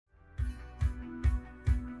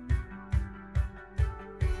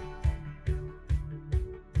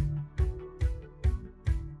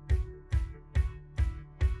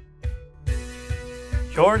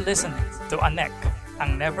You're listening to Anek,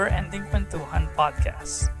 ang never-ending kwentuhan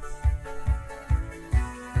podcast.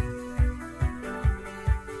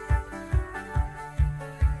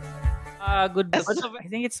 Good. I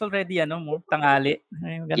think it's already tanghali.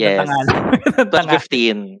 Ay, magandang Yes. tanghali. Magandang tanghali.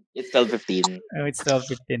 12:15. It's 12:15. Oh, it's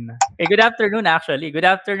 12:15 na. Okay, good afternoon actually. Good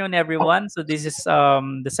afternoon everyone. So this is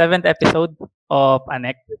the 7th episode of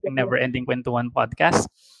Anek, ang never-ending kwentuhan podcast.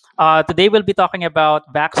 Today we'll be talking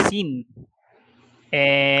about vaccine.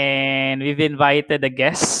 And we've invited a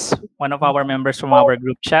guest, one of our members from our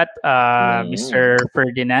group chat, Mr.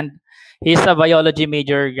 Ferdinand. He's a biology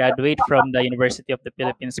major graduate from the University of the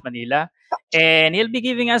Philippines, Manila. And he'll be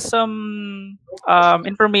giving us some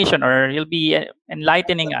information, or he'll be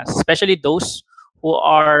enlightening us, especially those who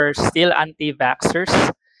are still anti-vaxxers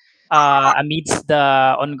amidst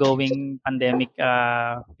the ongoing pandemic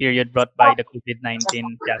period brought by the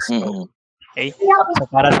COVID-19 fiasco. Okay?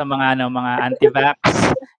 So para sa mga anti-vax,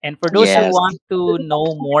 and for those who Yes. want to know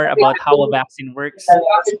more about how a vaccine works,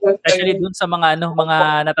 especially dun sa mga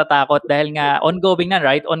natatakot dahil nga ongoing na,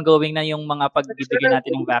 right? Ongoing na yung mga pagbibigay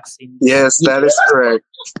natin ng vaccine. Yes, that is correct.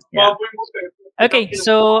 Yeah. Okay,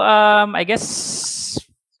 so I guess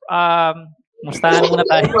mustahan muna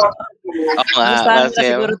tayo. Oo nga, Mustahan muna kasi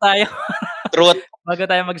siguro tayo truth. bago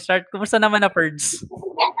tayo mag-start. Kumusta naman na, Ferds?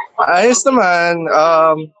 Ayos naman.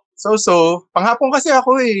 So, panghapon kasi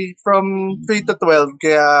ako from 3 to 12,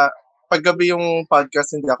 kaya paggabi yung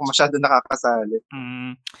podcast, hindi ako masyado nakakasali.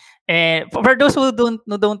 And for those who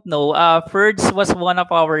don't know, Ferds was one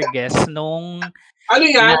of our guests nung Ano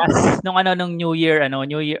yan? nung New Year, New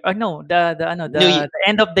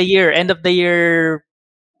end of the year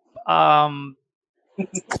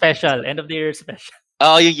special, end of the year special.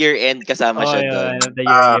 Oh, yung year-end kasama siya yun, doon. end of the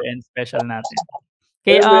year-end special natin.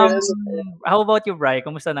 Okay, how about you, Bri?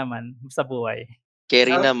 Kumusta naman? Kumusta buhay?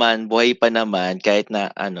 Kerry naman, buhay pa naman, kahit na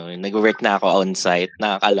nag-work na ako on-site,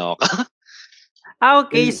 nakakaloka.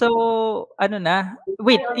 Okay, so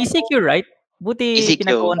wait, ECQ, right? Buti ECQ.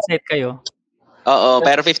 pinag-on-site kayo. Oo,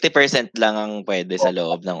 pero 50% lang ang pwede sa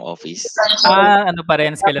loob ng office. Ano pa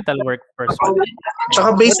rin, skeletal work first.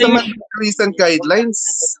 Tsaka based naman sa recent guidelines,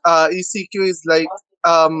 ECQ is like,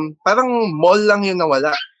 parang mall lang yung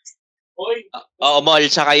nawala. Oo, mall,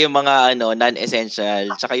 tsaka yung mga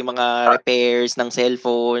non-essential, tsaka yung mga repairs ng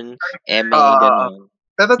cellphone, gano'n.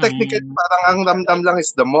 Pero technically, parang ang ramdam lang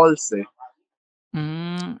is the malls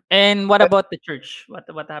And what about the church? What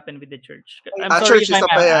happened with the church? Church is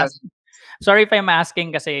Sorry if I'm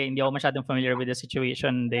asking kasi hindi ako masyadong familiar with the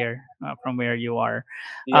situation there from where you are.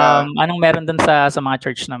 Yeah. Anong meron dun sa mga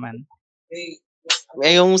church naman?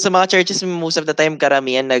 Yung sa mga churches, most of the time,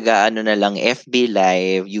 karamihan na lang FB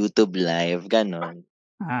Live, YouTube Live, ganon.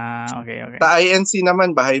 Okay. Sa INC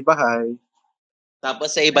naman, bahay-bahay.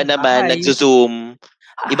 Tapos sa iba naman, nagzo-Zoom.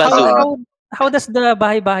 Iba Zoom. How does the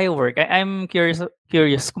bahay-bahay work? I'm curious.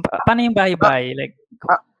 Paano yung bahay-bahay? Like,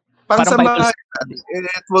 Pang sa mga,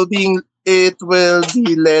 it will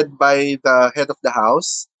be led by the head of the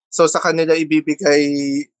house. So sa kanila ibibigay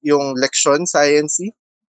yung leksyon sa INC.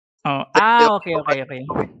 Okay.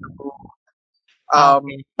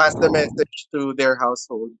 Pass the message to their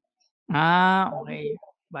household. Okay.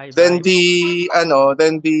 Bye. Then the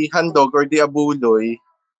handog or the abuloy,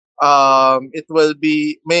 it will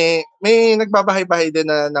be may nagbabahay-bahay din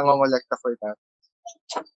na nangongolekta for that.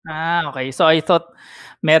 Okay. So I thought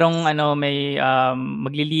merong may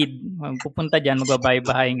magli-lead, pupunta diyan,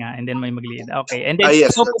 magbabahay-bahay nga, and then may mag-lead. Okay. And then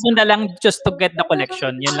yes, so pupunta lang just to get the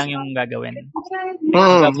collection. Yun lang yung gagawin.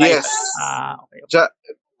 Yes. Okay.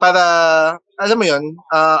 Para alam mo yun,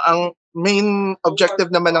 ang main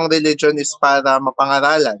objective naman ng religion is para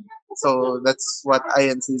mapangaralan. So that's what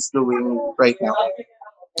INC is doing right now.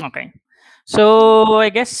 Okay. So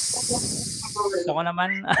I guess ako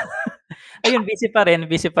naman ayun, busy pa rin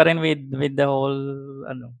with the whole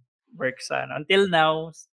work sa until now,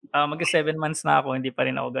 mag-7 months na ako, hindi pa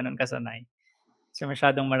rin ako ganun kasanay. So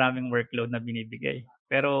masyadong maraming workload na binibigay.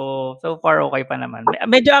 Pero so far okay pa naman.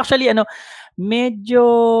 Medyo actually medyo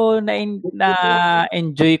na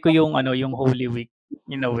enjoy ko yung Holy Week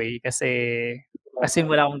in a way kasi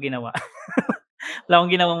wala akong ginawa. Wala akong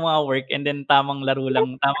ginawang mga work, and then tamang laro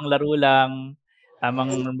lang,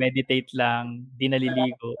 tamang meditate lang, di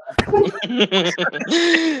naliligo.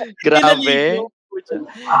 Grabe.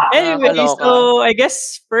 Anyway, so I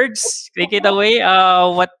guess Ferds, take it away.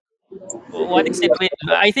 What is it with?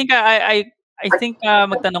 I think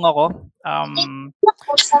magtanong ako.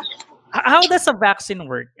 How does a vaccine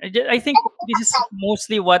work? I think this is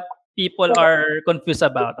mostly what people are confused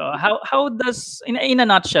about. How does, in a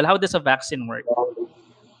nutshell, how does a vaccine work?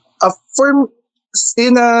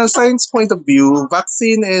 in a science point of view,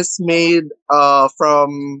 vaccine is made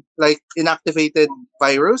from like inactivated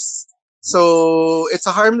virus. So it's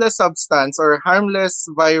a harmless substance or harmless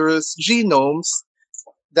virus genomes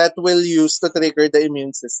that will use to trigger the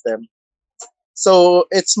immune system. So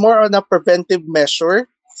it's more on a preventive measure.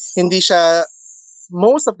 Hindi siya,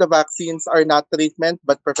 most of the vaccines are not treatment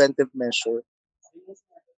but preventive measure.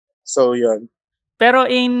 So yun. Pero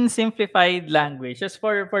in simplified language, just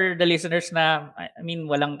for the listeners na, I mean,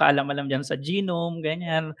 walang kaalam-alam diyan sa genome,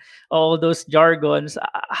 ganyan, all those jargons,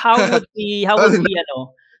 how would we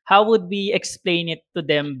explain it to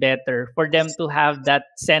them better for them to have that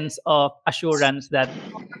sense of assurance that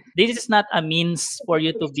this is not a means for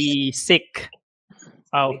you to be sick,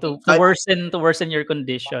 to worsen your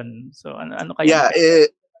condition. So ano kaya? Yeah,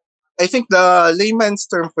 I think the layman's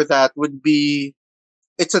term for that would be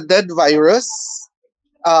it's a dead virus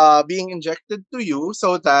being injected to you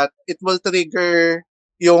so that it will trigger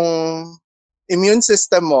yung immune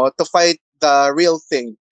system mo to fight the real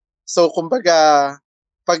thing. So kumbaga,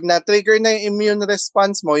 pag na-trigger na yung immune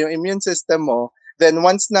response mo, yung immune system mo, then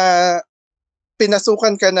once na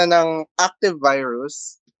pinasukan ka na ng active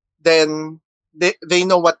virus, then they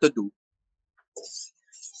know what to do.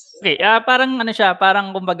 Okay, parang ano siya,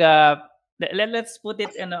 parang kumbaga, let's put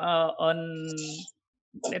it on,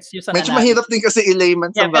 let's use an Medyo analogy. mahirap din kasi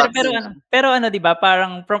i-layman sa vaccine. Pero ano, 'di ba,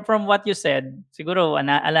 parang from what you said, siguro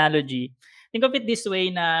analogy. Think of it this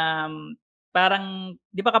way na parang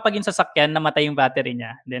 'di ba kapag yung sasakyan namatay yung battery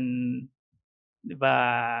niya, then 'di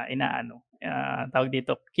ba tawag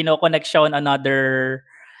dito, kino-connect siya on another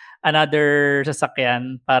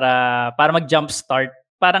sasakyan para mag-jump start.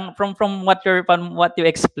 Parang from what you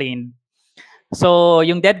explained. So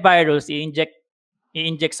yung dead virus i-inject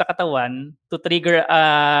sa katawan to trigger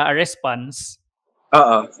a response.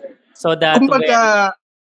 Oo. So that kumbaga,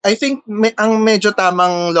 I think ang medyo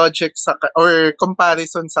tamang logic or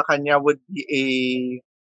comparison sa kanya would be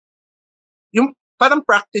yung parang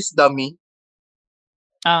practice dummy.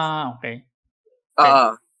 Okay.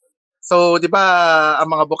 So, 'di ba, ang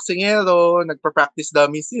mga boksingero, nagpa-practice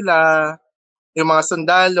dummy sila. Yung mga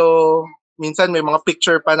sundalo, minsan may mga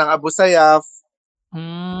picture pa ng Abu Sayyaf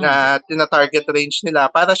na tina-target range nila.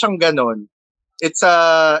 Para siyang ganon. It's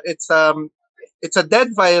a dead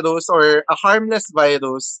virus or a harmless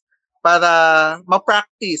virus para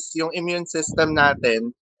ma-practice yung immune system natin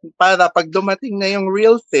para pag dumating na yung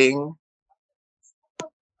real thing,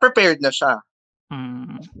 prepared na siya.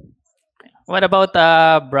 What about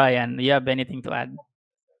Brian? Do you have anything to add?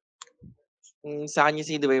 Sa kanya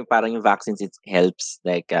kasi, di ba, parang yung vaccines, it helps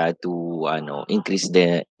like to increase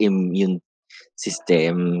the immune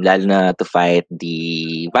system, lalo na to fight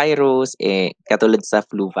the virus, katulad sa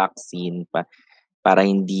flu vaccine para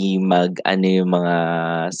hindi yung mga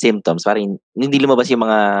symptoms, para hindi lumabas yung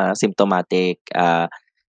mga symptomatic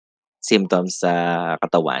symptoms sa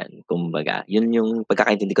katawan. Kumbaga, yun yung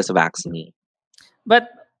pagkakaintindi ko sa vaccine.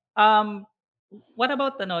 But what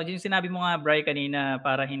about yung sinabi mo nga, Bri, kanina,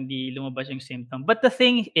 para hindi lumabas yung symptom. But the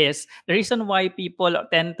thing is, the reason why people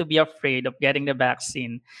tend to be afraid of getting the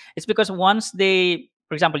vaccine is because once they,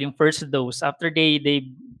 for example, yung first dose, after they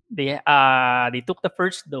took the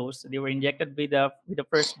first dose, they were injected with the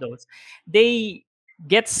first dose, they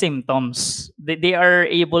get symptoms. They are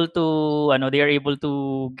able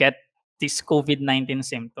to get these COVID-19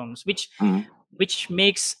 symptoms, which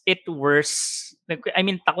makes it worse. I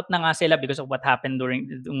mean, takot na nga sila because of what happened during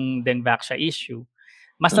yung Dengvaxia issue.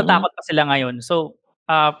 Mas natakot pa sila ngayon. So,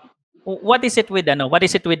 what is it with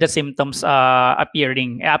the symptoms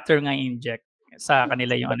appearing after nga inject sa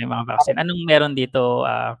kanila yung mga vaccine? Anong meron dito,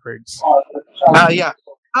 Ferds? Yeah.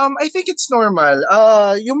 I think it's normal.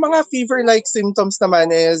 Yung mga fever-like symptoms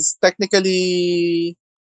naman is technically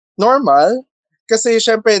normal. Kasi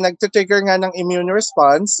syempre, nagtitrigger nga ng immune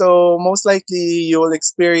response. So, most likely, you'll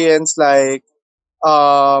experience like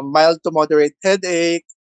mild to moderate headache,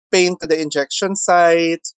 pain to the injection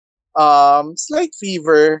site, slight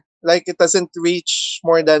fever, like it doesn't reach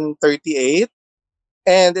more than 38.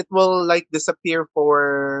 And it will like disappear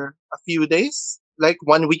for a few days, like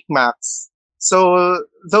 1 week max. So,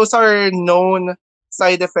 those are known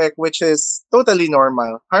side effect, which is totally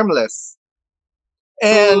normal, harmless.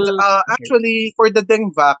 And actually, for the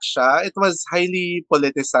Dengvaxia, it was highly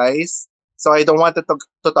politicized. So I don't want to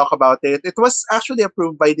talk about it. It was actually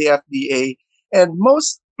approved by the FDA. And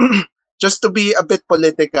just to be a bit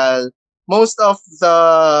political, most of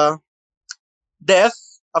the death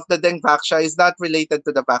of the Dengvaxia is not related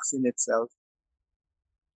to the vaccine itself.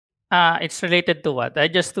 It's related to what?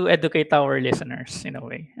 Just to educate our listeners in a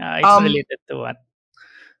way. It's related to what?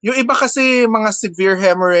 Yung iba kasi mga severe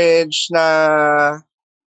hemorrhage na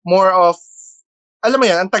more of, alam mo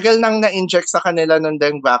yan, ang tagal nang na-inject sa kanila ng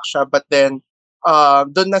Dengvaxia, but then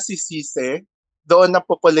doon nasisisi, doon na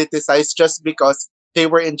politicize just because they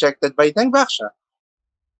were injected by Dengvaxia.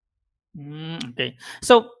 Okay.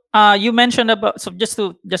 So you mentioned about, so just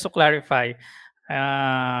to clarify,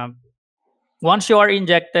 once you are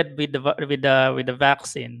injected with the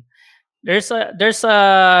vaccine, there's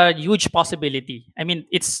a huge possibility. I mean,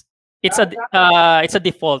 it's a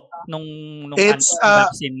default nung It's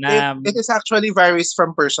vaccine na it is actually varies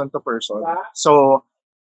from person to person. So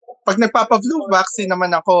pag nagpapa-flu vaccine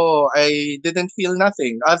naman ako, I didn't feel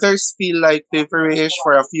nothing. Others feel like feverish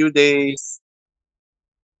for a few days.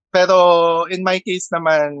 Pero in my case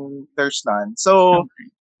naman, there's none. So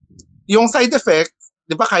yung side effect,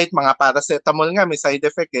 di ba kahit mga paracetamol nga may side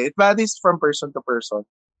effect it varies from person to person.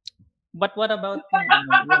 But what about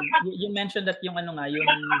you mentioned that yung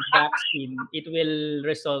vaccine, it will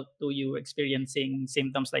result to you experiencing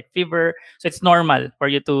symptoms like fever. So it's normal for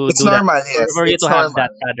you to It's do normal, that. yes. For you It's to have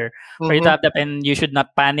normal. that, rather. For you to have that, and you should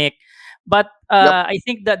not panic. But Yep. I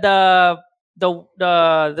think that the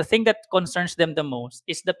thing that concerns them the most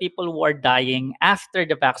is the people who are dying after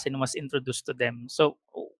the vaccine was introduced to them. So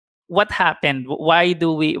what happened? Why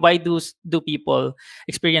do people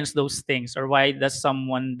experience those things, or why does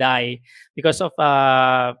someone die because of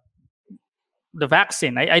the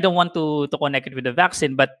vaccine? I don't want to connect it with the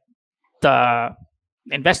vaccine, but the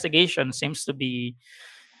investigation seems to be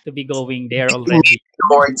going there already.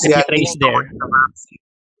 Towards To be yan, traced there. towards the vaccine.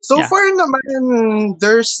 So Yeah. far naman,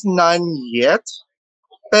 there's none yet.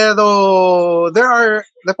 Pero there are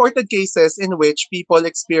reported cases in which people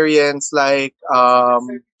experience like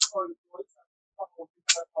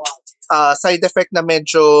side effect na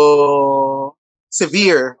medyo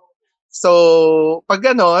severe. So pag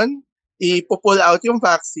ganon, ipo-pull out yung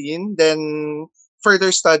vaccine, then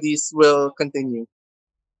further studies will continue.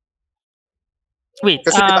 Wait,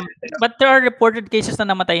 Kasi but there are reported cases na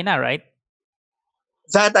namatay na, right?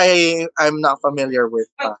 that I'm not familiar with.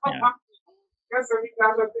 Yeah.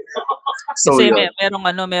 So Kasi yun. merong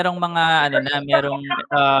mga merong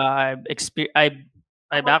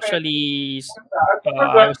I've actually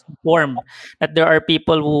I was informed that there are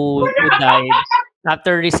people who died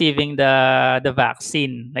after receiving the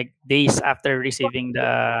vaccine, like days after receiving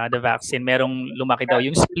the vaccine. Merong lumaki daw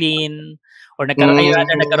yung spleen, or nagkaroon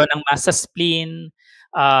ng mass sa spleen.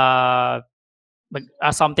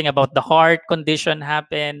 Something about the heart condition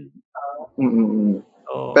happened.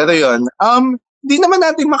 So, pero yun, di naman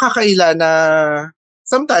natin makakaila na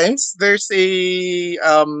sometimes there's a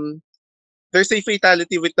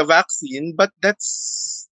fatality with the vaccine, but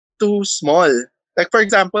that's too small. Like for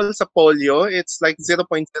example, sa polio, it's like 0.00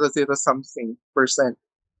 something %.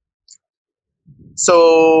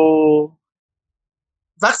 So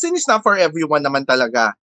vaccine is not for everyone naman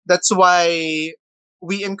talaga. That's why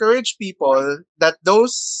we encourage people that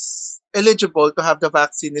those eligible to have the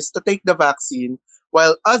vaccine is to take the vaccine,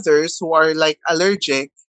 while others who are like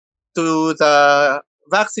allergic to the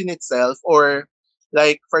vaccine itself, or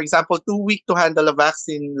like for example too weak to handle a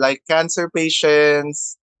vaccine, like cancer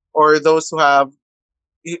patients or those who have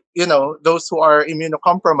those who are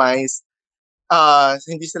immunocompromised,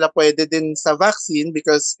 hindi sila pwede din sa vaccine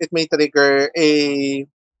because it may trigger a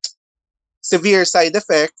severe side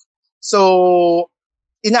effect. So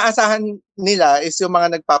inaasahan nila is yung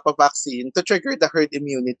mga nagpapa-vaccine to trigger the herd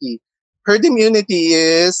immunity. Herd immunity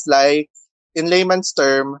is like, in layman's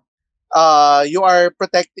term, you are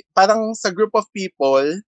protecting, parang sa group of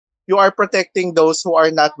people, you are protecting those who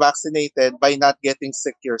are not vaccinated by not getting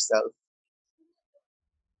sick yourself.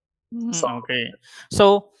 Okay.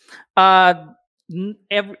 So,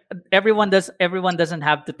 everyone doesn't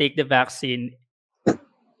have to take the vaccine,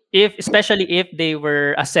 especially if they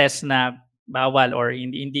were assessed na bawal or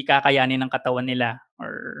hindi kakayanin ng katawan nila,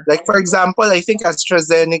 or like for example, I think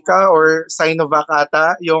AstraZeneca or Sinovac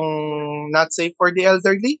ata yung not safe for the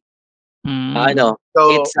elderly.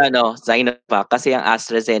 It's Sinovac kasi ang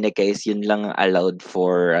AstraZeneca is yun lang allowed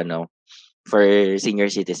for for senior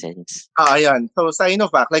citizens. Ayan. So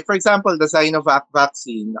Sinovac, like for example, the Sinovac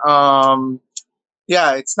vaccine,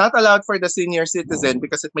 it's not allowed for the senior citizen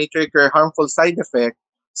because it may trigger harmful side effect.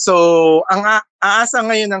 So ang aasa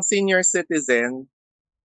ngayon ng senior citizen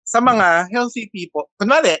sa mga healthy people,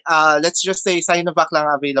 kunwari, let's just say Sinovac lang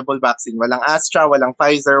available vaccine, walang Astra, walang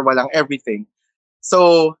Pfizer, walang everything.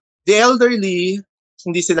 So the elderly,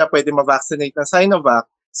 hindi sila pwede ma-vaccinate ng Sinovac.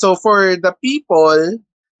 So for the people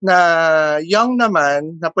na young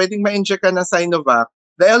naman, na pwedeng ma-inject ng Sinovac,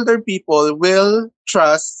 the elder people will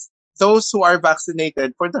trust those who are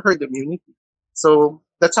vaccinated for the herd immunity. So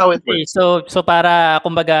That's how it Okay, works. so para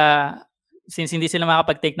kumbaga since hindi sila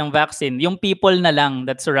makapag-take ng vaccine, yung people na lang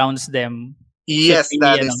that surrounds them should Yes, be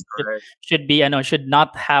that ano, is correct. should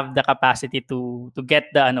not have the capacity to get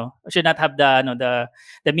the should not have the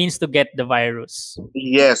means to get the virus.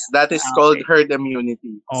 Yes, that is Ah, called okay. herd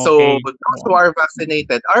immunity. So Okay. those who are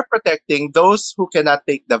vaccinated are protecting those who cannot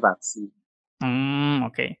take the vaccine.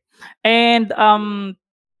 Okay. And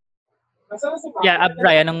yeah,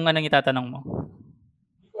 Brian, anong itatanong mo?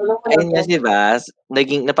 Ayun nga, di ba?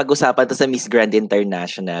 Naging napag-usapan to sa Miss Grand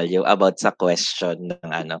International yung about sa question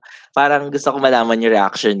ng Parang gusto ko malaman yung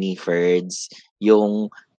reaction ni Ferds, yung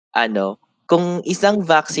kung isang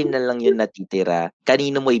vaccine na lang yung natitira,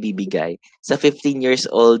 kanino mo ibibigay? Sa 15 years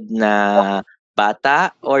old na bata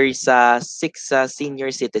or sa senior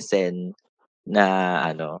citizen na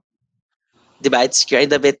 'di ba? It's kind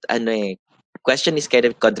of bit question is kind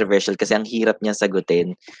of controversial kasi ang hirap niya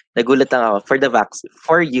sagutin. Nagulat lang ako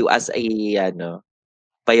for you as a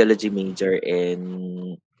biology major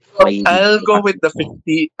and may I'll go with the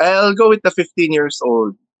 15 years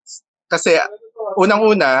old. Kasi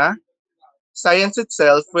unang-una, science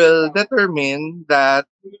itself will determine that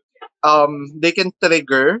they can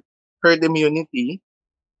trigger herd immunity,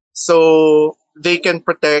 so they can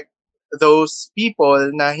protect those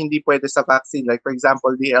people na hindi pwede sa vaccine, like for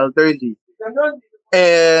example the elderly.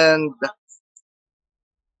 And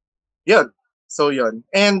yun.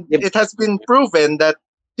 And Yep. it has been proven that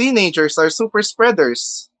teenagers are super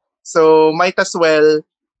spreaders. So might as well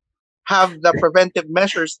have the preventive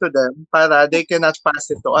measures to them para they cannot pass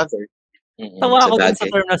it to others. Tawa ako dun sa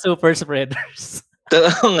Sabagay. term na super spreaders.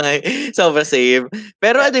 Totoo nga sobra same.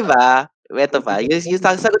 Pero di ba, eto pa, yung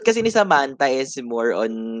sagot kasi ni Samantha is more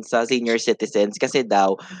on sa senior citizens kasi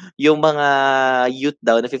daw, yung mga youth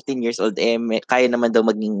daw na 15 years old, kaya naman daw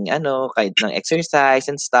maging kahit ng exercise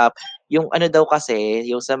and stuff. Yung daw kasi,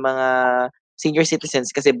 yung sa mga senior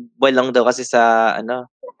citizens kasi walang daw kasi sa no?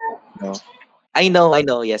 I know,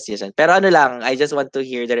 yes. Pero lang, I just want to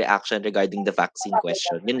hear the reaction regarding the vaccine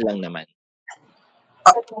question. Yun lang naman.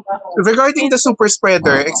 Regarding the super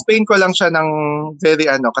spreader, explain ko lang siya ng very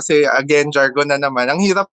kasi again, jargon na naman. Ang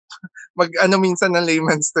hirap minsan ng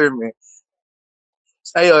layman's term eh.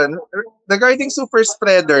 Ayun, regarding super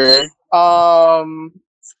spreader,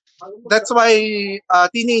 that's why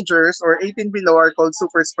teenagers or 18 below are called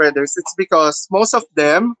super spreaders. It's because most of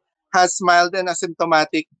them has mild and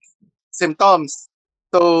asymptomatic symptoms.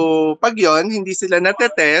 So, pag yon hindi sila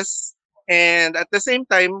natetest, and at the same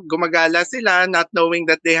time, gumagala sila not knowing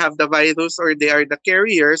that they have the virus or they are the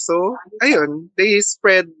carrier. So, ayun, they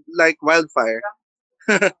spread like wildfire.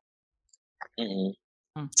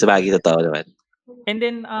 Sabagay, totoo naman. And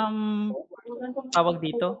then tawag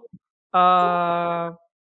dito.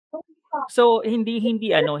 So hindi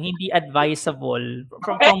advisable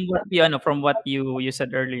from what you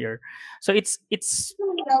said earlier. So it's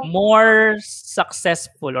more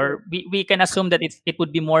successful, or we can assume that it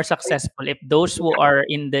would be more successful if those who are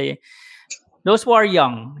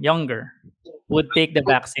younger would take the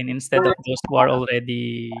vaccine instead of those who are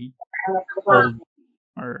already old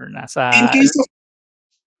or nasa In case of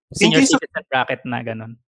senior citizen bracket na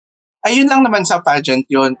ganun. Ayun lang naman sa pageant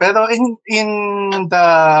yun. Pero in the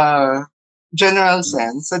general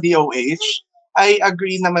sense, sa DOH, I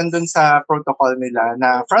agree naman dun sa protocol nila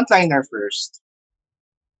na frontliner first.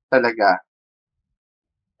 Talaga.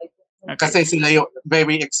 Okay. Kasi sila yung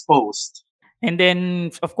very exposed. And then,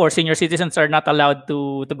 of course, senior citizens are not allowed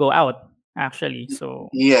to go out, actually. So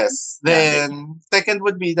Yes. Then, second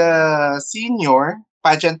would be the senior,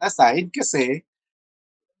 pageant aside, kasi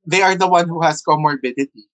they are the one who has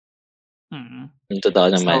comorbidity. Totoo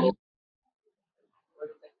naman.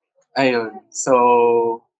 Ayun.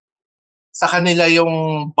 So, sa kanila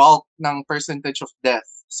yung bulk ng percentage of death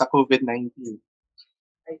sa COVID-19.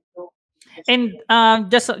 And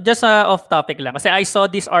just off topic lang kasi I saw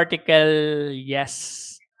this article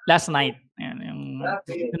last night. Ayan, yung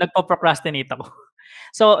nagpo-procrastinate ako.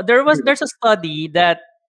 So there's a study that,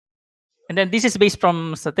 and then this is based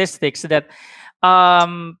from statistics, that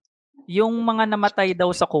yung mga namatay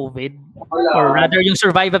daw sa COVID, or rather yung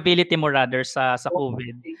survivability mo rather sa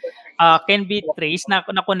COVID, can be traced na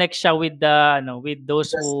connect siya with with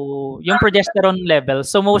those who yung progesterone level.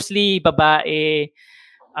 So mostly babae,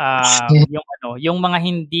 yung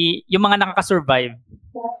mga nakaka-survive.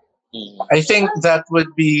 I think that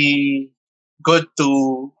would be good to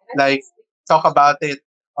talk about it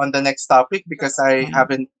on the next topic because I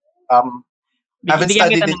haven't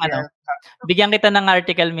studied it yet. Bigyan kita ng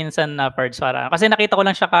article minsan na Ferds para kasi nakita ko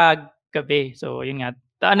lang siya kagabi. So yun nga.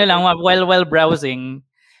 Lang while browsing.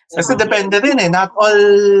 Kasi depende rin not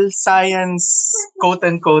all science,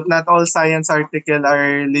 quote-unquote, not all science article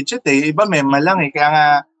are legit Iba mema lang Kaya nga,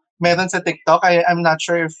 meron sa TikTok, I'm not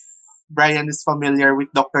sure if Brian is familiar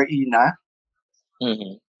with Dr. Ina.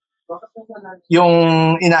 Mhm. Yung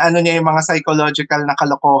inaano niya yung mga psychological na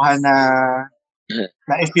kalokohan na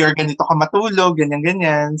if you're ganito ka matulog,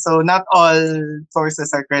 ganyan-ganyan. So, not all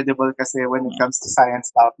sources are credible kasi when it comes to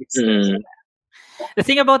science topics. The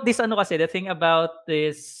thing about this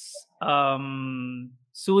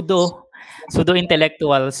pseudo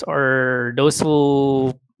intellectuals or those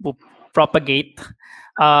who propagate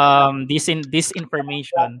this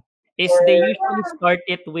information is they usually start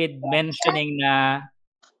it with mentioning na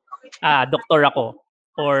doktor ako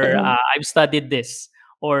or I've studied this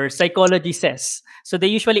or psychology says. So they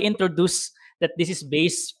usually introduce that this is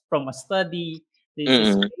based from a study, this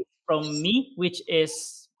is based from me which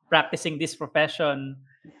is practicing this profession.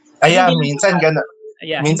 Minsan gano'n.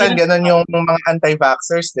 Minsan gano'n yung mga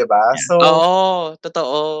anti-vaxxers, di ba? So,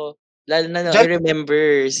 totoo. Lalo na I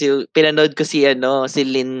remember, pinanood ko si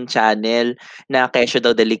Lynn Channel na kesyo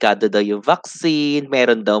daw delikado daw yung vaccine,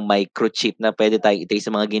 meron daw microchip na pwede tayong itay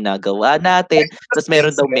sa mga ginagawa natin, tapos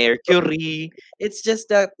meron daw mercury. It's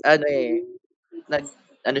just that,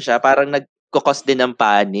 parang nagkukos din ng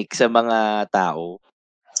panic sa mga tao.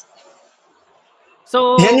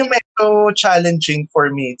 So, yan yung medyo challenging for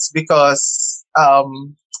me. It's because,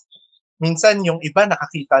 minsan yung iba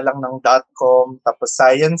nakakita lang ng .com tapos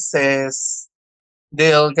sciences,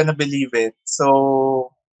 they'll gonna believe it.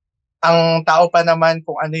 So, ang tao pa naman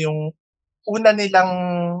kung ano yung una nilang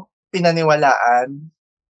pinaniwalaan,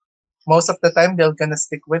 most of the time they'll gonna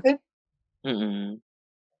stick with it.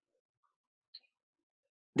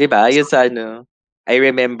 Diba? Yung sa I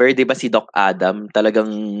remember, di ba si Doc Adam, talagang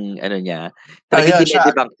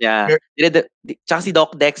dinedebunk niya. Tsaka si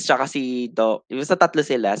Doc Dex, tsaka si Doc, yung sa tatlo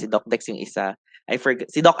sila, si Doc Dex yung isa. I forgot,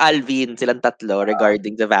 si Doc Alvin, silang tatlo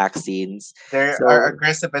regarding the vaccines. They are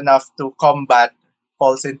aggressive enough to combat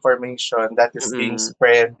false information that is being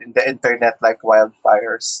spread in the internet like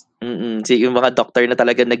wildfires. Yung mga doctor na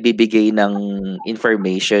talagang nagbibigay ng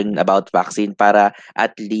information about vaccine para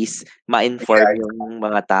at least ma-inform yung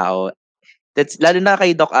mga tao. That's lalo na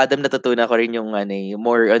kay Doc Adam natutunan ko rin yung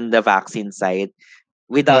more on the vaccine side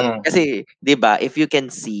without kasi 'di ba if you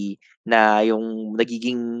can see na yung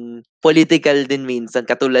nagiging political din minsan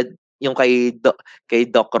katulad yung kay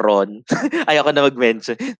Doc Ron. Ayoko na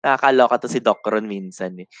mag-mention. Nakakaloka to si Doc Ron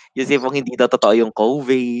minsan Yung sipong hindi daw totoo yung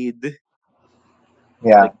COVID.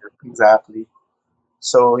 Yeah, exactly.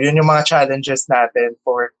 So, yun yung mga challenges natin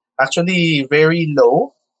for actually very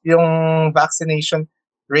low yung vaccination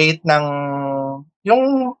rate ng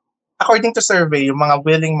yung according to survey, yung mga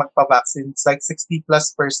willing magpa-vaccine, it's like 60+%,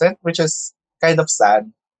 which is kind of sad.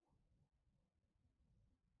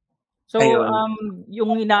 So,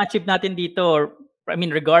 yung ina-achieve natin dito,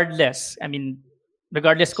 regardless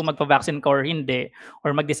kung magpa-vaccine ka or hindi,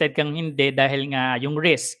 or mag-decide kang hindi dahil nga yung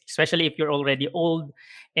risk, especially if you're already old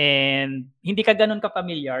and hindi ka ganun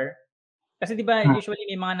ka-familiar, kasi di ba usually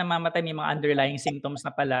may mga namamatay, may mga underlying symptoms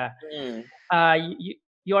na pala.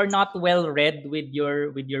 You are not well read with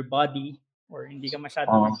your body or hindi ka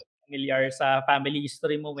masyadong familiar sa family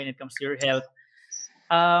history mo when it comes to your health.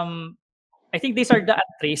 I think these are the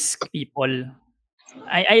at-risk people.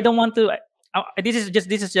 I don't want to. This is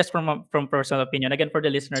just from personal opinion. Again, for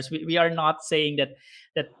the listeners, we are not saying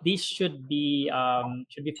that this should be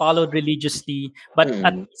followed religiously, but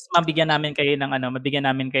at least mabigyan namin kayo ng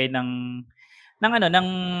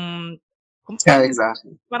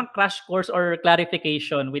exactly. Parang crash course or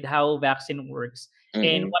clarification with how vaccine works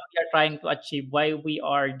and what we are trying to achieve, why we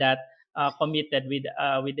are that committed with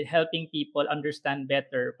helping people understand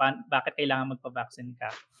better bakit kailangan magpa-vaccine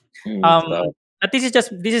ka. But this is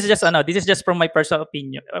just from my personal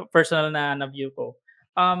opinion, personal na view ko.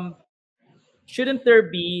 Shouldn't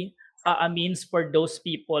there be a means for those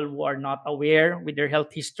people who are not aware with their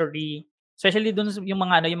health history, especially dun yung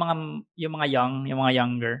mga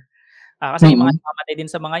younger? Kasi yung mga namatay din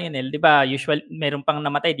sa mga yun, 'di ba? Usually meron pang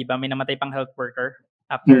namatay, 'di ba? May namatay pang health worker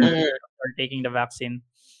after taking the vaccine.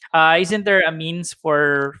 Isn't there a means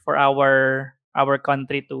for our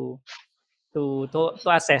country to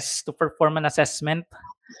assess, to perform an assessment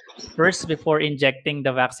first before injecting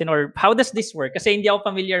the vaccine, or how does this work? Kasi hindi ako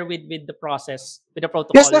familiar with the process, with the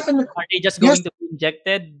protocol. Yes, definitely. Are they just going to be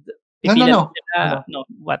injected? No. No.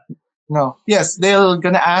 What? No. Yes, they're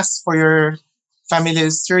gonna ask for your family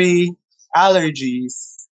history,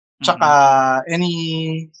 allergies, tsaka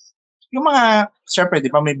yung mga, syempre, di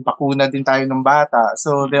ba may bakuna din tayo ng bata,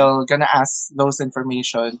 so they'll gonna ask those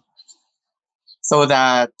information. so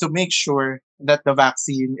that to make sure that the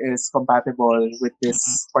vaccine is compatible with this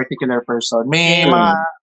particular person. May mga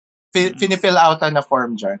finifill out na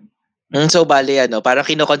form dyan. So, bali, parang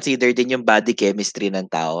kino-consider din yung body chemistry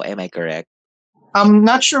ng tao. Am I correct? I'm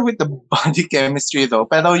not sure with the body chemistry though,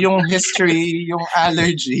 pero yung history, yung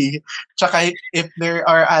allergy, tsaka if there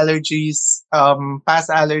are allergies,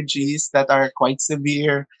 past allergies that are quite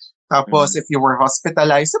severe, tapos if you were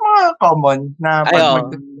hospitalized, yung mga common na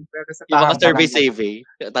pag yung mga survey survey.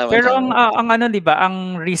 Pero ang ano, di ba,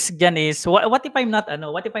 ang risk dyan is, what if I'm not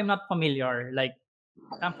familiar? Like,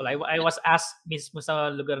 example, I was asked mismo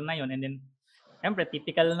sa lugar na yun, and then siyempre,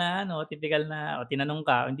 typical na, tinanong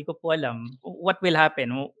ka, hindi ko po alam. What will happen?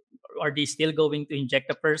 Are they still going to inject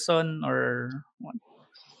a person or what?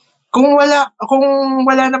 Kung wala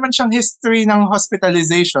naman siyang history ng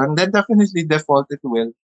hospitalization, then definitely default it will.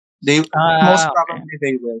 Most probably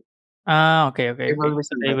they will. Okay.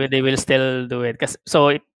 They will still do it. So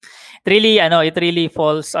it really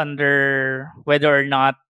falls under whether or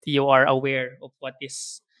not you are aware of what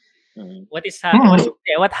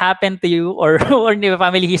happened to you or yung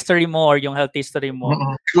family history mo or yung health history mo.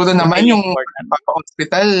 Siguro naman yung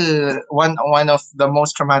pagka-hospital, one of the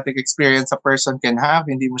most traumatic experience a person can have,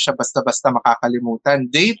 hindi mo siya basta-basta makakalimutan.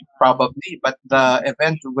 Date, probably, but the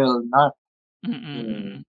event will not.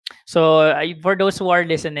 So for those who are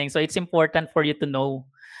listening, so it's important for you to know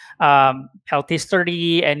health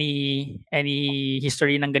history, any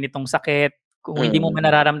history ng ganitong sakit. Kung hindi mo man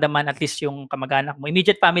nararamdaman, at least yung kamag-anak mo,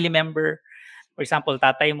 immediate family member, for example,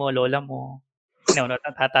 tatay mo, lola mo,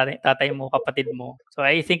 tatay mo, kapatid mo. So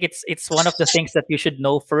I think it's one of the things that you should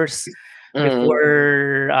know first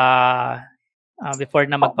before na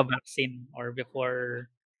magpa-vaccine or before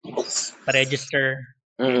pa-register.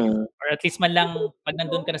 Or at least man lang, pag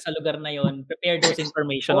nandun ka na sa lugar na yon, prepare those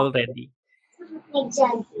information already.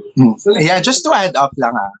 Yeah, just to add up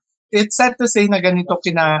lang it's sad to say na ganito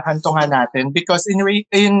kinahantungan natin because in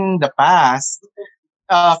the past,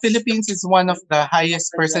 Philippines is one of the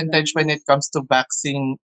highest percentage when it comes to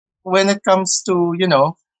vaccine, when it comes to,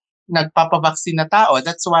 nagpapavaccine na tao.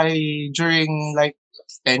 That's why during like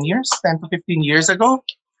 10 to 15 years ago,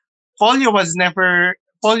 polio was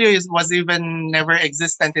even never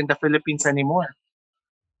existent in the Philippines anymore.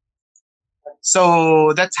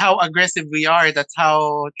 So that's how aggressive we are. That's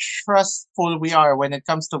how trustful we are when it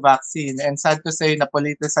comes to vaccine. And sad to say,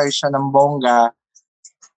 na-politicize siya ng bongga,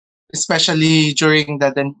 especially during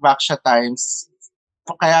the Denvaxia times.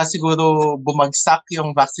 Kaya siguro bumagsak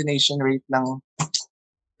yung vaccination rate ng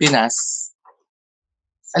Pinas.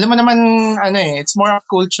 Alam mo naman, it's more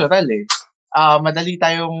cultural madali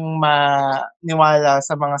tayong maniwala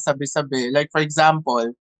sa mga sabi-sabi. Like for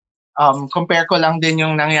example, compare ko lang din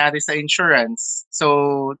yung nangyari sa insurance.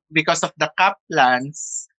 So, because of the cap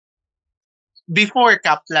plans, before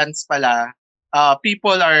cap plans pala,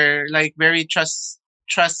 people are like very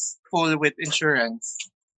trustful with insurance.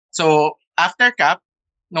 So, after cap,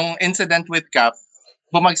 nung incident with cap,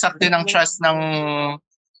 bumagsak din ang trust ng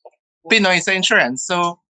Pinoy sa insurance.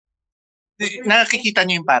 So, nakikita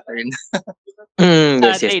niyo yung pattern.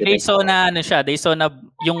 Yes. They saw na they saw na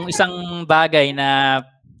yung isang bagay na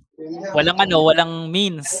walang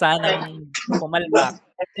means sanang pumalpak.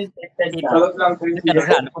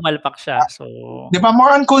 Pumalpak siya. So, di ba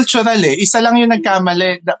more on cultural isa lang yung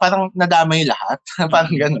nagkamali, parang nadamay lahat.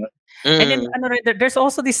 Parang gano'n. And then there's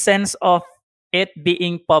also this sense of it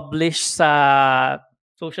being published sa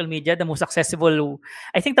social media, the most accessible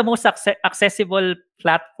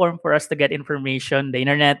platform for us to get information, the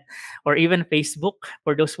internet, or even Facebook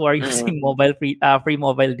for those who are using free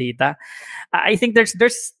mobile data. I think there's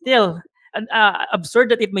still,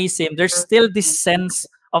 absurd that it may seem, there's still this sense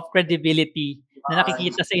of credibility na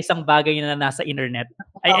nakikita sa isang bagay na nasa internet.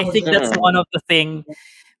 I think that's one of the thing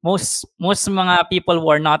most mga people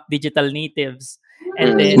who are not digital natives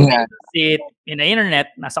and then see it in the internet,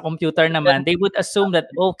 nasa computer naman, they would assume that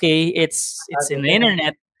okay, it's in the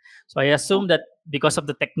internet. So I assume that because of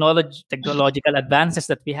the technological advances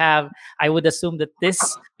that we have, I would assume that this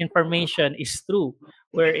information is true.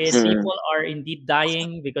 Whereas people are indeed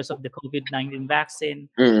dying because of the COVID-19 vaccine.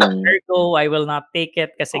 Ergo, I will not take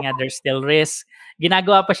it kasi nga there's still risk.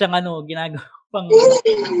 Ginagawa pa siyang you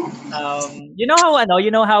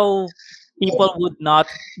know how people would not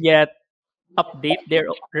yet update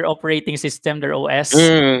their operating system, their OS.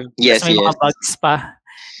 Yes, may mga bugs pa.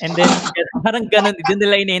 And then, parang ganun, din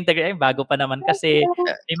nila ini-integrate. Bago pa naman kasi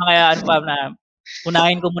may mga na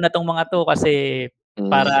unahin ko muna tong mga to kasi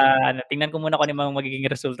para tingnan ko muna kung ano magiging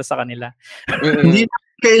resulta sa kanila. Hindi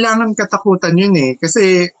kailangan katakutan yun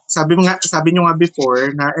kasi sabi nyo nga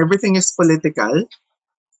before na everything is political.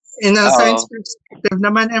 In a Oo. science perspective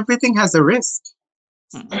naman, everything has a risk.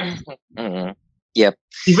 Mm. Yep.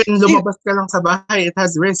 Even lumabas ka lang sa bahay, it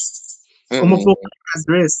has risks. Umupo ka, it has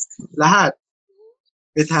risk. Lahat.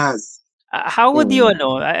 It has. How would you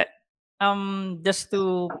just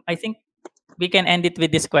to I think we can end it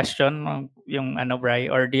with this question yung Bri,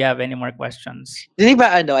 or do you have any more questions? Di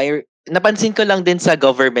ba napansin ko lang din sa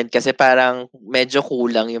government kasi parang medyo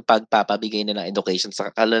kulang yung pagpapabigay na ng education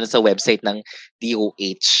lalo na sa website ng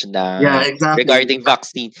DOH na Yeah, exactly. regarding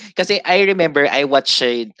vaccine. Kasi I remember I watched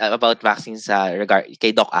about vaccines kay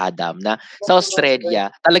Doc Adam na sa Australia,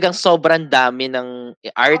 talagang sobrang dami ng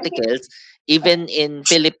articles even in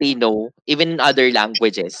Filipino, even in other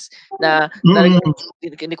languages na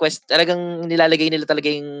talagang nilalagay nila talaga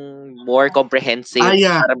yung more comprehensive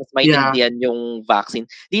para mas maintindihan yung vaccine.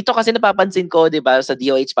 Dito kasi napapansin ko, 'di ba, sa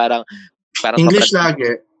DOH parang English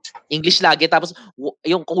lagi. English lagi tapos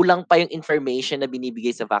yung kulang pa yung information na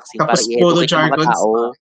binibigay sa vaccine tapos para i-educate yung mga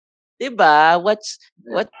tao. 'Di ba?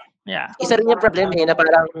 Isa rin yung problem na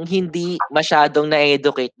parang hindi masyadong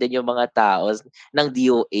na-educate din yung mga tao ng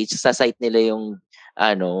DOH sa site nila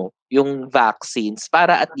yung vaccines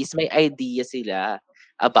para at least may idea sila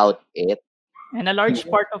about it. And a large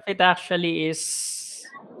part of it actually is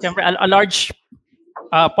a large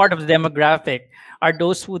part of the demographic are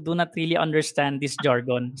those who do not really understand these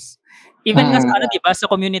jargons. Even sa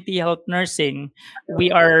community health nursing,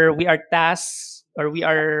 we are tasked, or we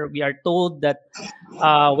are told that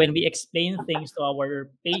when we explain things to our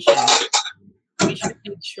patients, we should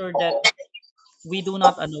make sure that we do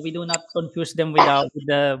not confuse them with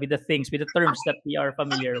the terms that we are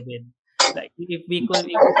familiar with. Like if we can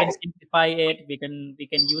simplify it, we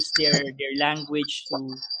can use their language to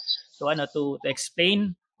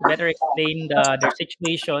better explain their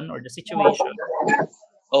situation or the situation.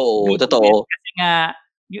 Totoo. Kasi nga,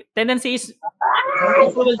 tendency is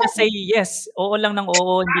people will just say yes, oo lang ng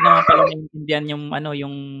oo, hindi naman pala naiintindihan yung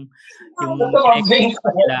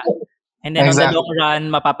nila. And then on the long run,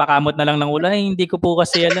 mapapakamot na lang ng ulo, hindi ko po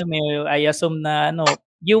kasi alam I assume na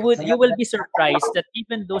you will be surprised that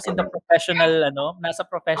even those in the professional nasa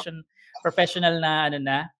professional na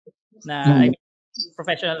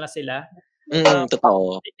professional na sila.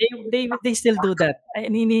 Totoo. They still do that.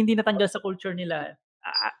 Hindi natanggal sa culture nila.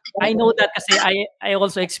 I know that kasi I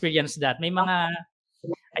also experienced that. May mga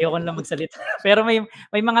ayoko lang magsalita. Pero may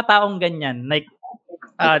mga taong ganyan. Like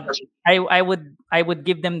I would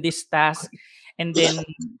give them this task and then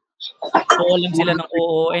oo lang sila ng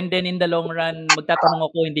oo, and then in the long run magtatanong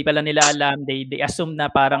ako, hindi pala nila alam. They assume na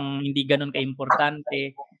parang hindi ganoon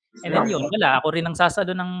kaimportante. And then yun, wala ako rin ang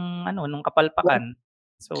sasalo ng nung kapalpakan.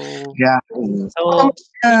 So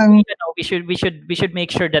we should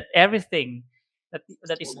make sure that everything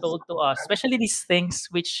that is told to us, especially these things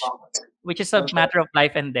which is a matter of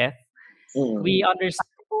life and death, we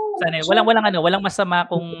understand. Walang masama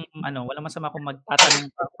kung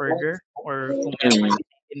magtatanong pa further, or kung meron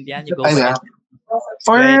maintindihan, you go ahead.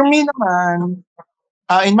 For me naman,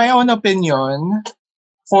 in my own opinion,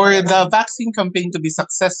 for the vaccine campaign to be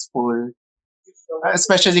successful,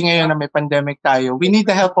 especially ngayon na may pandemic tayo, we need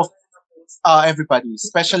the help of everybody,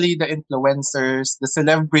 especially the influencers, the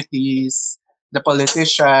celebrities, the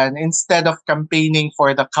politician. Instead of campaigning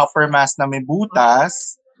for the copper mask na may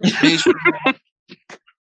butas, they should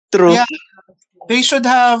True. Yeah, they should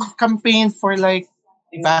have campaigned for like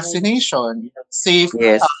vaccination, safe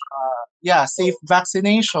safe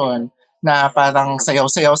vaccination, na parang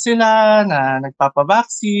sayaw-sayaw sila na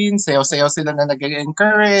nagpapa-vaccine, sayaw-sayaw sila na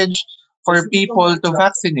nag-encourage for people to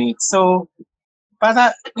vaccinate. So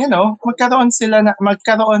para magkaroon sila ng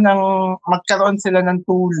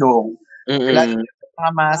tulong lalo sa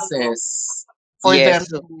mga masses for them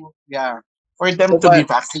to be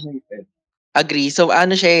vaccinated. Agree. So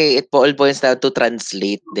it all boils down to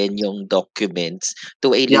translate din yung documents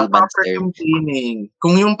to a layman's term. Campaigning.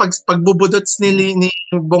 Kung yung pagbubudots ni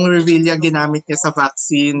Bong Revilla ginamit niya sa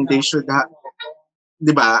vaccine, they should have,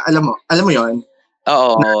 'di ba? Alam mo 'yon?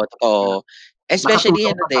 Oo.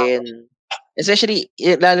 Especially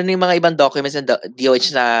lalo na yung mga ibang documents ng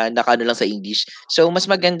DOH na nakano lang sa English. So, mas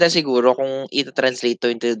maganda siguro kung ita-translate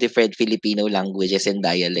to into different Filipino languages and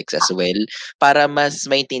dialects as well para mas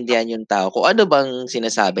maintindihan yung tao kung ano bang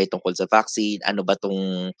sinasabi tungkol sa vaccine, ano ba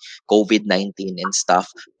tong COVID-19 and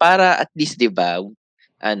stuff. Para at least, di ba,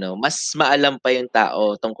 mas maalam pa yung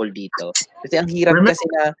tao tungkol dito. Kasi ang hirap kasi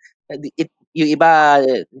na yung iba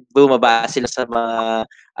bumaba sila sa mga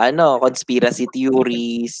conspiracy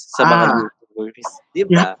theories, sa mga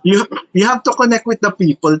diba? You have to connect with the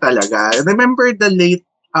people talaga. Remember the late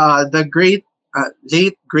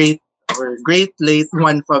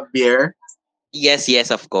Juan Fabier?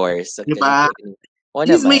 Yes, of course. Diba? Oo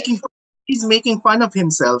He's naman. making fun of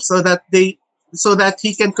himself so that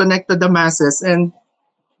he can connect to the masses, and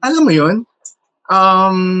alam mo yun,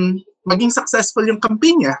 maging successful yung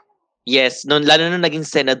campaign niya. Yes, lalo nung naging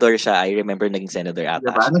senador siya. I remember naging senador ata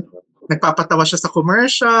Diba? siya. Nagpapatawa siya sa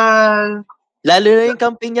commercial. Lalo na yung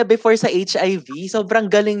campaign niya before sa HIV. Sobrang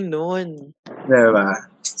galing nun. Diba?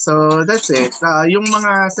 So, that's it. Yung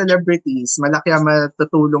mga celebrities, malaki ang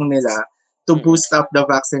matutulong nila to boost up the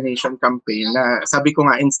vaccination campaign. Na sabi ko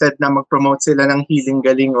nga, instead na mag-promote sila ng healing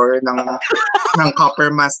galing or ng copper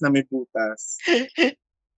mask na may butas.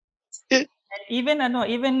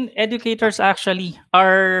 Even educators actually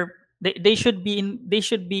are they should be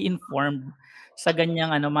informed sa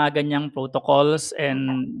mga ganyang protocols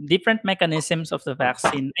and different mechanisms of the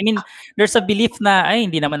vaccine. I mean, there's a belief na ay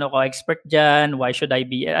hindi naman ako expert diyan, why should I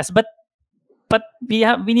be as, but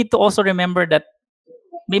we need to also remember that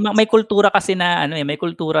may kultura kasi na may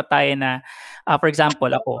kultura tayo na for example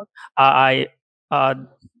ako I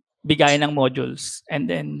bigayan ng modules, and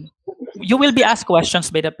then you will be asked questions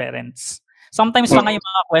by the parents. Sometimes pa nga yung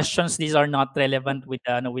mga questions, these are not relevant with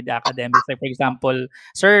with the academics. Like for example,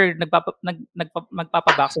 sir,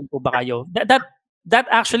 magpapabaksin po ba kayo? That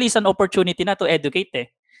actually is an opportunity na to educate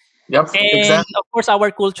eh. Yep, And exactly. of course,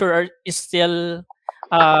 our culture is still.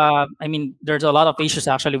 I mean, there's a lot of issues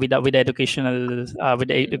actually with the educational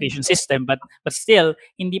with the education system, but still,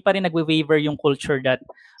 hindi pa rin nagwe-waver yung culture that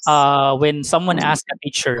when someone asks a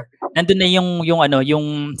teacher, nandun na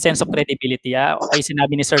yung sense of credibility. Okay,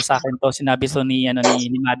 sinabi ni sir sa akin to, sinabi so ni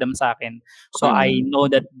madam sa akin. So I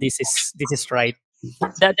know that this is right.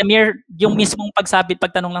 The mere yung mismong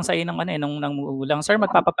pagtanong lang sa iyo ng magulang, sir,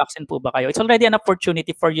 magpapabaksin po ba kayo? It's already an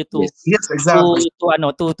opportunity for you to Yes, exactly.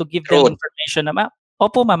 to give them information na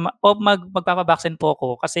opo ma'am, magpapabaksin po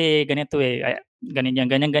ako kasi ganito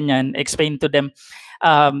ganyan. Explain to them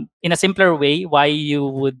in a simpler way why you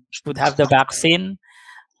would have the vaccine.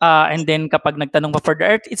 And then kapag nagtanong pa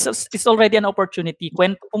further, it's already an opportunity.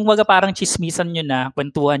 Kumbaga parang chismisan nyo na,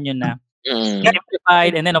 kwentuhan nyo na.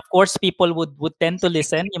 Simplified, and then of course people would tend to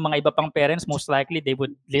listen. Yung mga iba pang parents, most likely they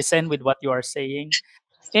would listen with what you are saying,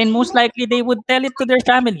 and most likely they would tell it to their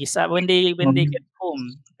families when they get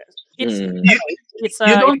home. You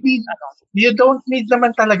don't need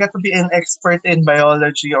naman talaga to be an expert in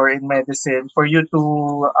biology or in medicine for you to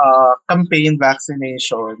campaign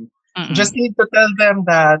vaccination. You just need to tell them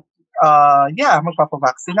that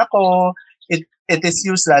magpapavaksin ako. It is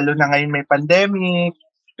used lalo na ngayon may pandemic.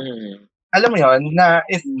 Alam mo yon, na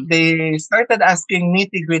if they started asking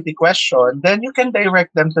nitty-gritty question, then you can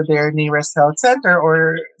direct them to their nearest health center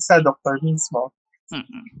or sa doktor mismo.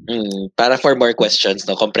 Para for more questions,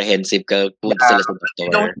 no, comprehensive ka punta sila sa doktor.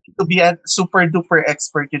 You don't need to be a super duper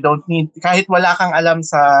expert. You don't need, kahit wala kang alam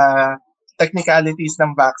sa technicalities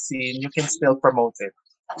ng vaccine, you can still promote it.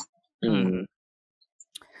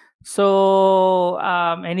 So,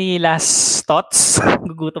 any last thoughts?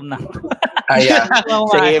 Gugutom na. Yeah.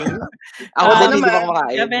 Same. Ako din hindi pa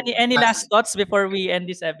kumakain. Do you have any last thoughts before we end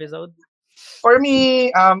this episode? For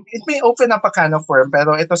me, it may open up a can of worm,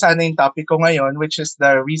 pero ito sana yung topic ko ngayon, which is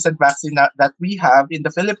the recent vaccine that we have in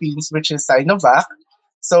the Philippines, which is Sinovac.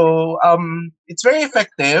 So, it's very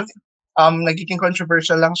effective. Nagiging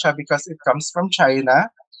controversial lang siya because it comes from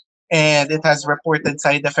China. And it has reported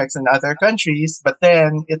side effects in other countries, but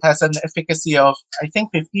then it has an efficacy of, I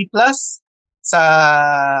think, 50 plus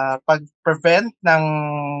sa pag-prevent ng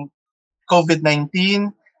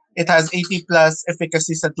COVID-19. It has 80 plus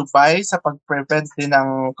efficacy sa Dubai sa pag-prevent din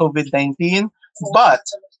ng COVID-19, but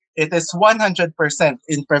it is 100%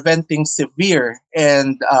 in preventing severe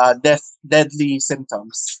and deadly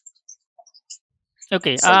symptoms.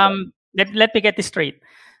 Okay, let me get this straight.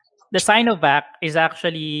 The Sinovac is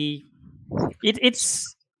actually it's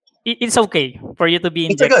okay for you to be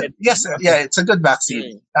injected. It's a good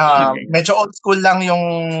vaccine. Medyo old school lang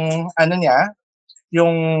yung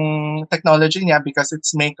yung technology niya because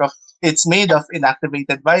it's made of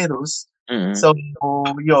inactivated virus. So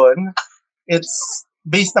yun, it's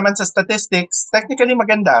based naman sa statistics, technically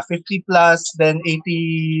maganda, 50 plus, then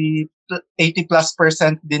 80 plus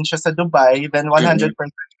 % din siya sa Dubai, then 100%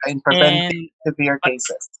 in preventing severe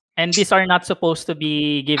cases. And these are not supposed to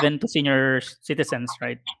be given to senior citizens,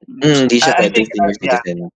 right? Hindi siya pwede senior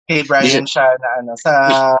citizen. Kay Brian siya na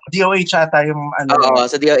sa DOH ata yung Oo,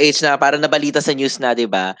 sa DOH na parang nabalita sa news na, di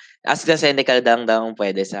ba? AstraZeneca daw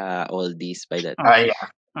pwede sa oldies by that. Yeah.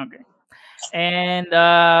 Okay. And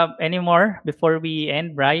any more before we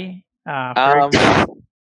end, Bri?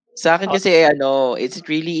 Sa akin kasi it's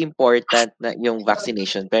really important na yung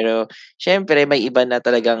vaccination, pero syempre may iba na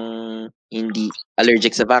talagang hindi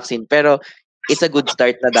allergic sa vaccine, pero it's a good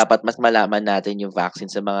start na dapat mas malaman natin yung vaccine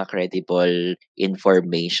sa mga credible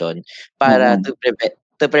information para to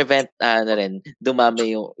prevent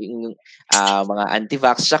dumami yung mga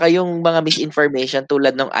anti-vax tsaka yung mga misinformation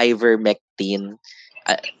tulad ng ivermectin.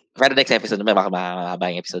 Para next episode baka mahaba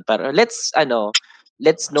yung episode. Pero let's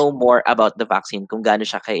know more about the vaccine kung gaano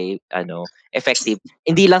siya effective.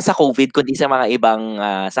 Hindi lang sa COVID kundi sa mga ibang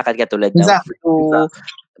sakit katulad ng flu,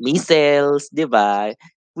 measles, 'di ba?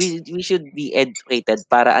 We should be educated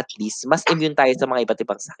para at least mas immune tayo sa mga iba't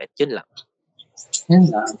ibang sakit. Yun lang.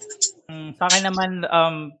 Sa akin naman,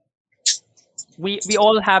 we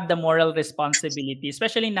all have the moral responsibility,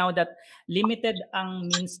 especially now that limited ang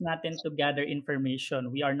means natin to gather information.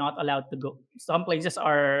 We are not allowed to go. Some places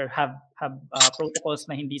have protocols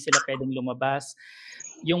na hindi sila pwedeng lumabas.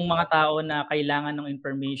 Yung mga tao na kailangan ng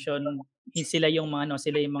information, sila yung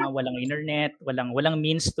mga walang internet, walang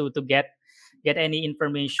means to get any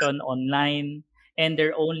information online, and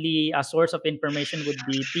their only source of information would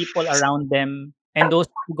be people around them, and those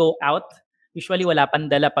who go out usually wala pang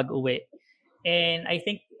dala pag-uwi. And I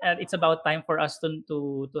think it's about time for us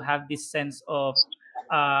to have this sense of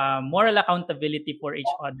moral accountability for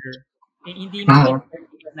each other. Hindi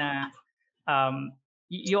na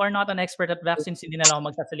you are not an expert at vaccines, hindi na lang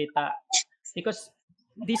ako magsasalita. Because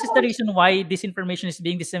this is the reason why this information is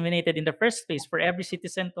being disseminated in the first place, for every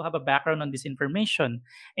citizen to have a background on this information.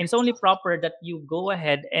 And it's only proper that you go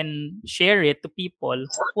ahead and share it to people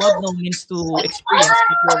who have no means to experience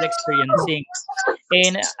what you're experiencing.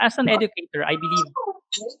 And as an educator, I believe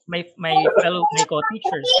my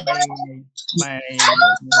co-teachers, my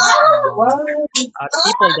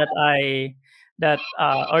people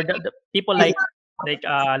or the people like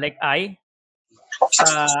I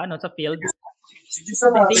sa field,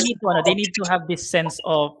 they need to have this sense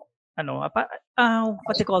of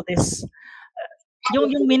what they call this,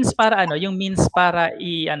 yung means para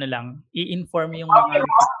i-inform yung mga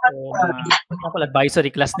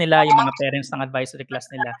advisory class nila, yung mga parents ng advisory class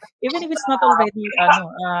nila, even if it's not already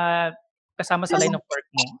kasama sa line of work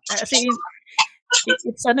mo, kasi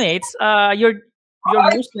you're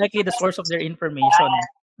most likely the source of their information,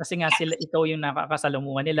 kasi nga ikaw yung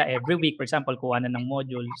nakakasalamuhan nila every week. For example, kuha na ng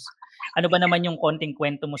modules, ano ba naman yung konting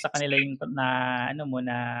kwento mo sa kanila yung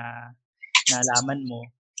nalaman mo.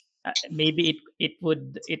 Maybe it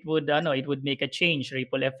would make a change,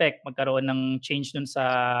 ripple effect, magkaroon ng change dun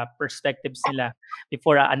sa perspectives nila.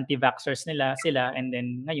 Before anti-vaxxers sila, and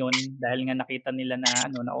then ngayon dahil nga nakita nila na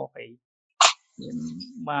okay,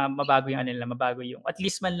 mabago yung at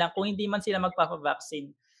least man lang kung hindi man sila magpapa-vaccine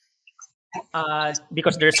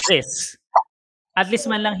because there's risk, at least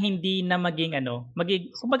man lang hindi na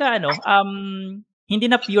kumbaga hindi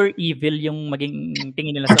na pure evil yung maging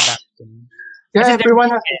tingin nila sa vaccine. Yeah,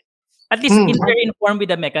 everyone at least they're informed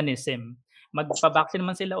with the mechanism. Magpa-vaccine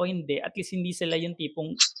man sila o hindi, at least hindi sila yung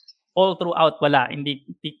tipong all throughout wala. Hindi,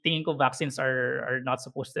 tingin ko vaccines are not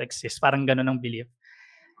supposed to exist. Parang ganun ang belief.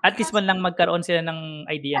 At least man lang magkaroon sila ng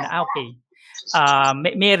idea na okay,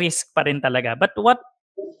 may risk pa rin talaga. But what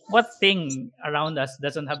thing around us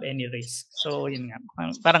doesn't have any risk? So yun nga,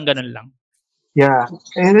 parang ganun lang. Yeah,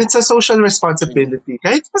 and it's a social responsibility.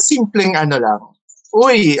 Kahit pa simpleng lang.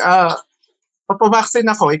 Uy, papavaccine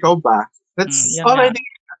ako, ikaw ba? That's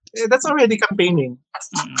already campaigning.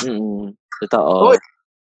 Totoo. Uy,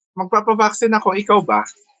 magpapavaccine ako, ikaw ba?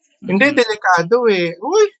 Hindi, delikado eh.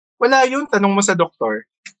 Uy, wala yun, tanong mo sa doktor.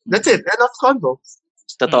 That's it, end of convo.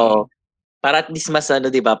 Totoo. Para at least mas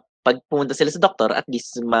di ba, pag pumunta sila sa doktor, at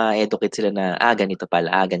least ma-educate sila na ganito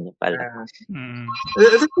pala, ganyan pala.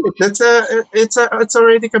 It's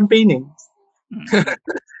already campaigning.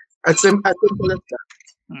 As simple as that.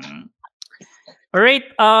 All right.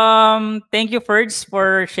 Thank you, Ferds,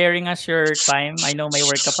 for sharing us your time. I know may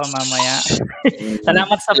work ka pa mamaya.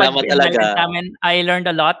 Salamat sa pag-invite namin. I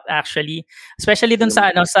learned a lot actually, especially dun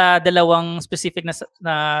sa dalawang specific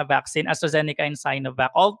na vaccine, AstraZeneca and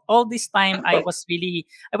Sinovac. All this time I was really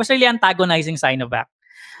antagonizing Sinovac.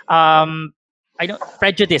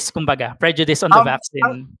 Prejudice on the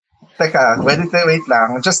vaccine. Teka, wait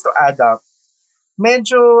lang. Just to add up,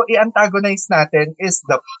 medyo i-antagonize natin is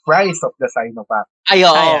the price of the Sinovac.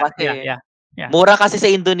 Kasi mura kasi sa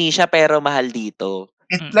Indonesia pero mahal dito.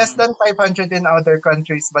 It's less than 500 in other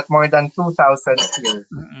countries but more than 2,000 here.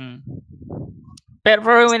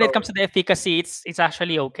 Pero when it comes to the efficacy, it's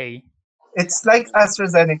actually okay. It's like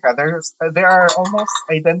AstraZeneca. They are almost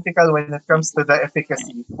identical when it comes to the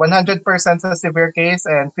efficacy. 100% sa severe case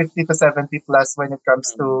and 50 to 70 plus when it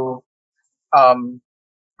comes to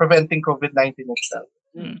preventing COVID-19 itself.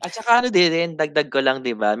 At saka din, dagdag ko lang,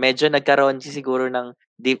 'di ba? Medyo nagkaroon siguro ng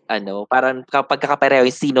deep parang pagkakapareho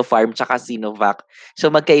yung Sinopharm tsaka Sinovac.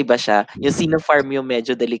 So magkaiba siya. Yung Sinopharm yung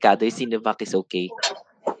medyo delikado, yung Sinovac is okay.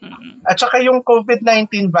 At saka yung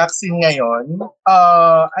COVID-19 vaccine ngayon,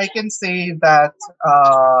 I can say that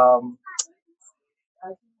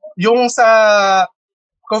yung sa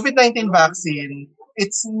COVID-19 vaccine,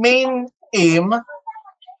 its main aim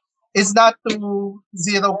is not to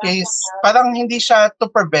zero case. Parang hindi siya to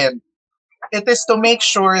prevent. It is to make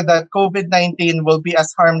sure that COVID-19 will be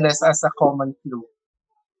as harmless as a common flu.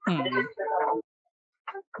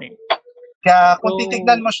 Kaya kung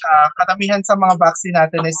titignan mo siya, karamihan sa mga vaccine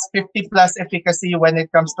natin is 50 plus efficacy when it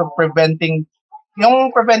comes to preventing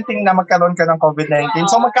na magkaroon ka ng COVID-19.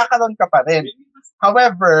 So magkakaroon ka pa rin.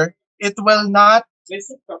 However, it will not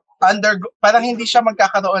parang hindi siya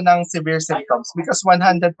magkakaroon ng severe symptoms because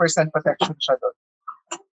 100% protection siya doon.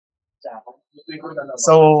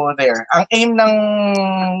 So there. Ang aim ng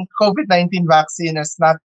COVID-19 vaccine is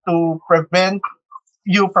not to prevent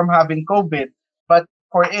you from having COVID, but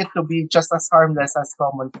for it to be just as harmless as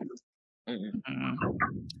common flu.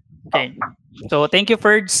 Okay. So thank you,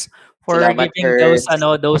 Ferds, for Salamat, giving those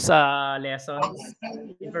Ferds. lessons,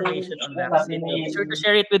 information on vaccine. Be sure to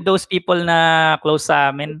share it with those people na close sa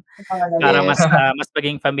amin para Yes. mas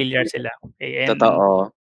maging familiar sila. Okay. And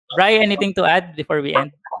Totoo. Bri, anything to add before we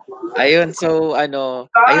end? Ayun, so I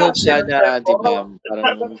hope na 'di ba,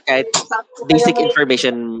 parang kahit basic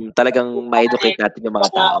information talagang ma-educate natin yung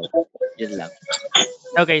mga tao. Yun lang.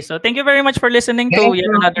 Okay, so thank you very much for listening to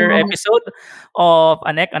yet another episode of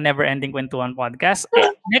Anek, a Never-Ending Kwentuhan podcast.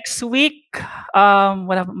 Next week,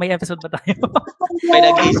 may episode ba tayo? May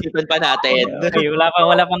nag-iisipan pa natin. Okay,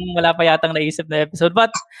 wala pa yatang naisip na episode.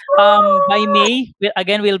 But by May,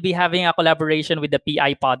 we'll be having a collaboration with the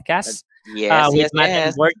PI podcast. Yes, with Matt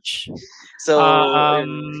and yes. Borch. So,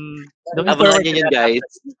 looking abangan forward nyo to yun, that. guys.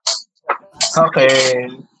 Okay.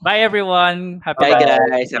 Bye, everyone. Bye,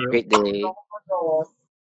 guys. Have a great day.